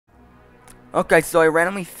Okay, so I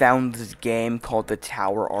randomly found this game called the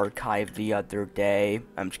Tower Archive the other day.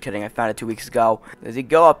 I'm just kidding, I found it 2 weeks ago. As you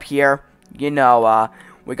go up here,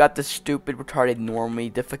 we got the stupid, retarded, normally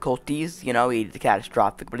difficulties. You get the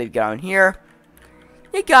catastrophic, but if you get on here,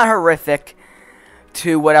 you got horrific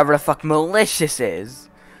to whatever the fuck malicious is.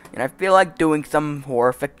 And I feel like doing some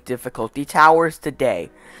horrific difficulty towers today.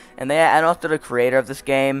 And also the creator of this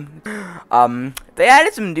game, they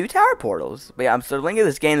added some new tower portals. But yeah, so the link of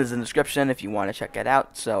this game is in the description if you want to check it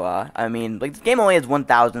out. So, this game only has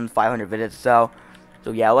 1,500 visits, so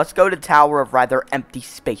yeah, let's go to Tower of Rather Empty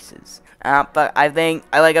Spaces. But I've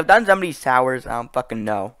done some of these towers, I don't fucking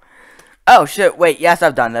know. Oh, shit, wait, yes,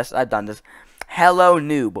 I've done this. Hello,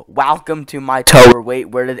 noob. Welcome to my tower.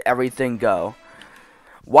 Wait, where did everything go?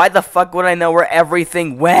 Why the fuck would I know where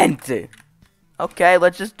everything went? Okay,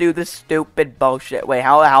 let's just do this stupid bullshit. Wait,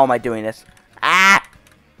 how am I doing this? Ah!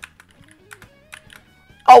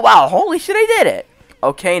 Oh, wow, holy shit, I did it!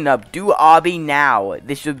 Okay, nub, do obby now.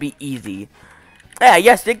 This should be easy. Yeah,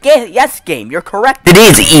 yes, game, you're correct. It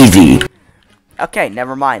is easy. Okay,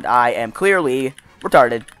 never mind. I am clearly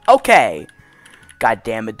retarded. Okay. God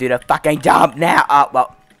damn it, dude, a fucking jump now.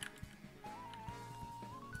 Well.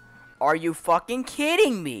 Are you fucking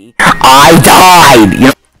kidding me? I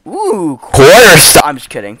died! Ooh, quarter. I'm just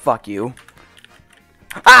kidding. Fuck you.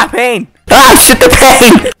 Ah, pain! Ah, shit, the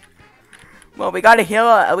pain! Well, we gotta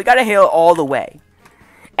heal all the way.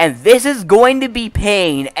 And this is going to be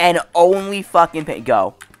pain and only fucking pain.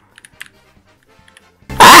 Go.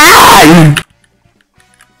 Ah!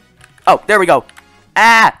 Oh, there we go.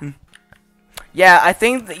 Ah! Yeah, I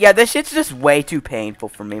think, this shit's just way too painful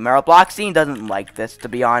for me. My block scene doesn't like this, to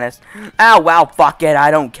be honest. Oh, wow, fuck it, I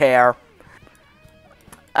don't care.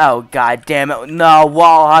 Oh, god damn it. No,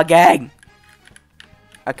 wall hugging.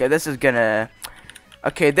 Okay, this is gonna...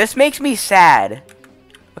 Okay, this makes me sad.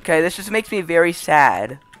 Okay, this just makes me very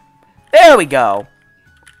sad. There we go.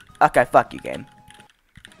 Okay, fuck you, game.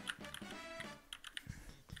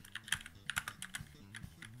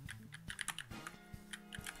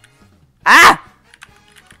 Ah!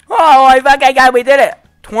 Oh my fucking god, we did it!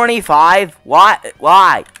 25? What?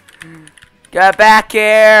 Why? Get back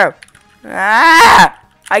here! Ah!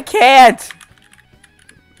 I can't!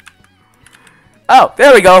 Oh,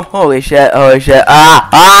 there we go. Holy shit, holy shit. Ah!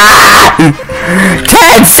 Ah!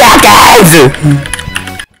 10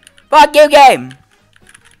 seconds! Fuck you, game!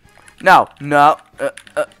 No, no.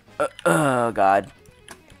 Oh, god.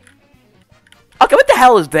 Okay, what the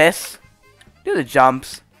hell is this? Do the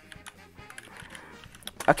jumps.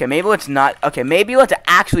 Okay, maybe let's not. Okay, maybe let's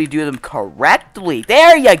actually do them correctly.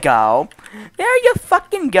 There you go. There you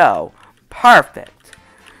fucking go. Perfect.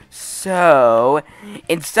 So,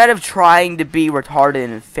 instead of trying to be retarded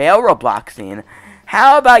and fail Robloxing,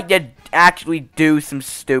 how about you actually do some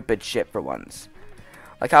stupid shit for once?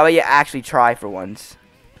 Like, how about you actually try for once?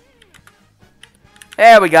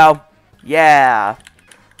 There we go. Yeah.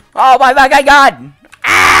 Oh my fucking god!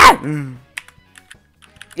 Ah!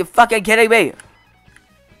 You fucking kidding me?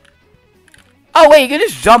 Oh wait, you can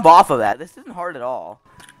just jump off of that. This isn't hard at all.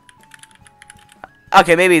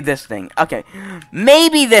 Okay, maybe this thing. Okay,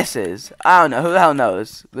 maybe this is. I don't know. Who the hell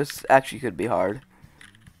knows? This actually could be hard.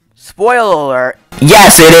 Spoiler alert.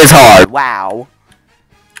 Yes, it is hard. Wow.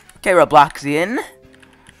 Okay, Robloxian.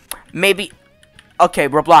 Maybe. Okay,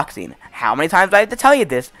 Robloxian. How many times do I have to tell you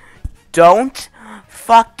this? Don't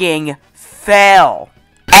fucking fail.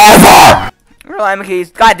 Ever. Alignment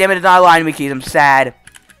keys. God damn it, it's not alignment keys. I'm sad.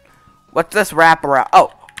 What's this wraparound?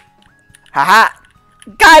 Oh. Haha.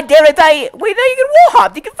 God damn it, wait, no, you can wall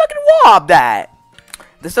hop. You can fucking wall hop that.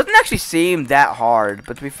 This doesn't actually seem that hard,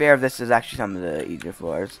 but to be fair, this is actually some of the easier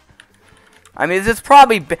floors. I mean, this is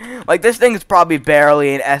probably, like, this thing is probably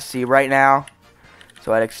barely an SC right now.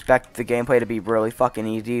 So I'd expect the gameplay to be really fucking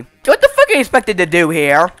easy. What the fuck are you expected to do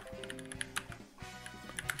here?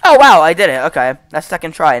 Oh, wow, I did it. Okay, that's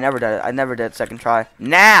second try. I never did it. I never did second try.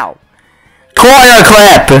 Now. Corner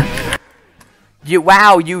clip.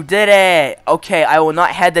 Wow, you did it! Okay, I will not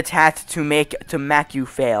head the task to make you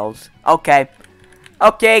fails. Okay.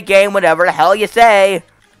 Okay, game, whatever the hell you say.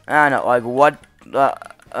 I don't know, like, what,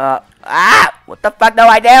 what the fuck do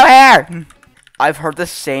I do here? I've heard the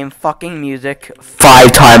same fucking music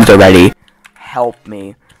 5 times already. Help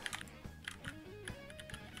me.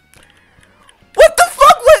 What the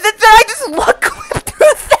fuck was it? Did I just luck clip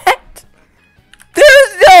through that?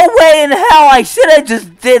 There's no way in hell I should have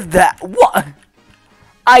just did that. What?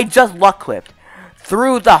 I just luck clipped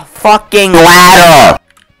through the fucking ladder.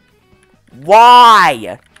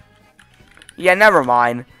 Why? Yeah, never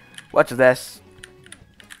mind. What's this?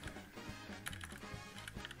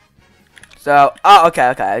 So, oh,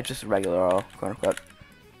 okay, just a regular corner equip.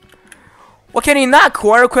 What, can he not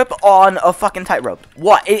corner equip on a fucking tightrope?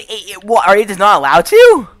 What? What? Are you just not allowed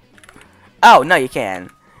to? Oh, no, you can.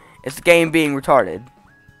 It's the game being retarded.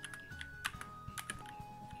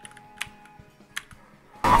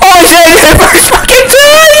 Oh, I did it first fucking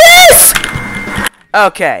time! Yes!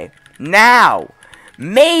 Okay, now,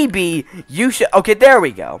 maybe you should. Okay, there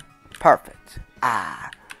we go. Perfect.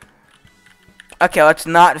 Okay, let's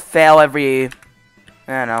not fail every. I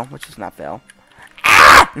don't know. Let's just not fail.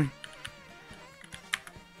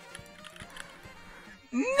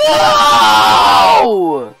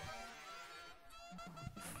 No!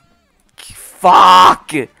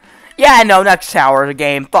 Fuck! Yeah, no, next tower of the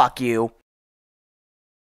game. Fuck you.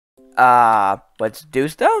 Let's do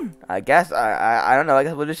stone. I guess. I don't know. I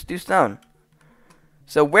guess we'll just do stone.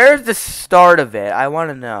 So where's the start of it? I want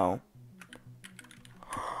to know.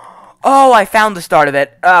 Oh, I found the start of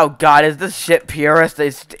it. Oh god, is this shit purist?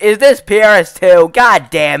 Is this purist too? God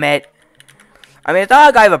damn it. I mean, it's not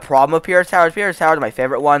like I have a problem with purist towers. Purist towers are my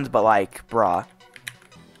favorite ones, but like, bruh.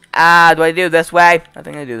 Do I do this way? I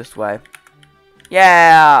think I do this way.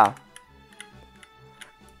 Yeah.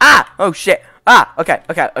 Oh shit. Okay.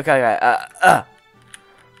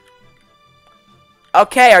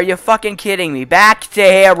 Okay, are you fucking kidding me? Back to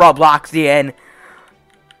here, Robloxian.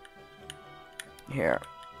 Here.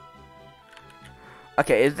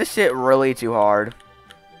 Okay, is this shit really too hard?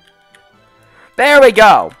 There we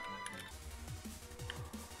go.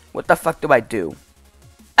 What the fuck do I do?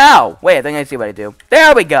 Oh, wait, I think I see what I do.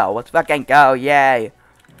 There we go. Let's fucking go. Yay.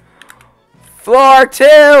 Floor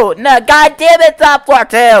 2. No, god damn it, it's not floor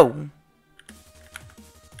 2.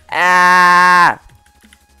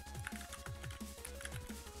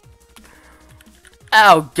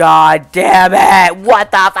 Oh, god damn it.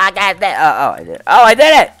 What the fuck is this? Oh, I did it. Oh, I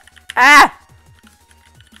did it.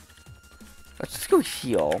 Let's just go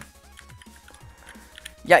heal.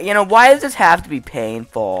 Yeah, you know, why does this have to be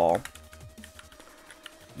painful?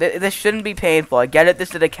 This shouldn't be painful. I get it,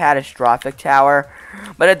 this is a catastrophic tower.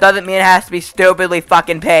 But it doesn't mean it has to be stupidly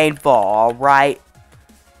fucking painful, alright?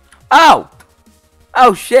 Oh!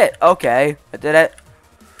 Oh, shit. Okay. I did it.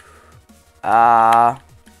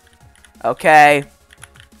 Okay.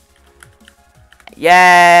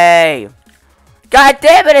 Yay! God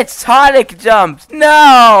damn it, it's tonic jumps!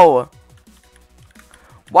 No!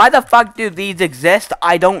 Why the fuck do these exist?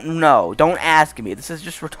 I don't know. Don't ask me. This is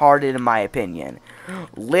just retarded in my opinion.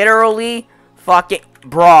 Literally, fucking,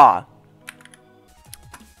 bruh.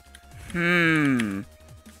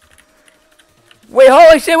 Wait,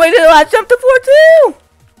 holy shit, wait, did I jump to floor 2?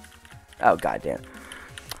 Oh, goddamn.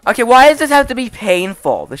 Okay, why does this have to be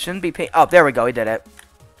painful? This shouldn't be oh, there we go, we did it.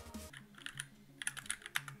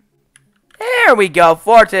 There we go,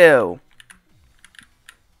 floor 2.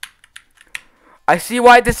 I see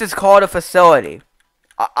why this is called a facility.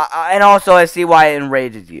 And also, I see why it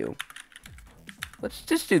enrages you. Let's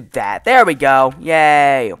just do that. There we go.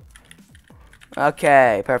 Yay.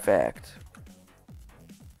 Okay, perfect.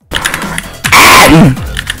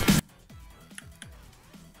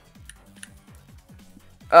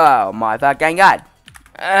 Oh my fucking god.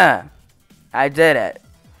 I did it.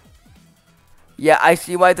 Yeah, I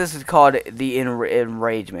see why this is called the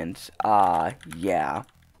enragement. Yeah.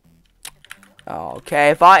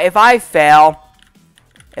 Okay, if I fail,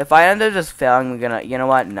 if I end up just failing, we're gonna, you know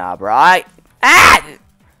what? Nah, bro.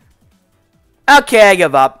 Okay, I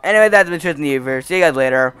give up. Anyway, that's been Tristan the Universe. See you guys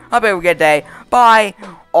later. Hope you have a good day. Bye.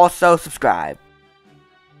 Also, subscribe.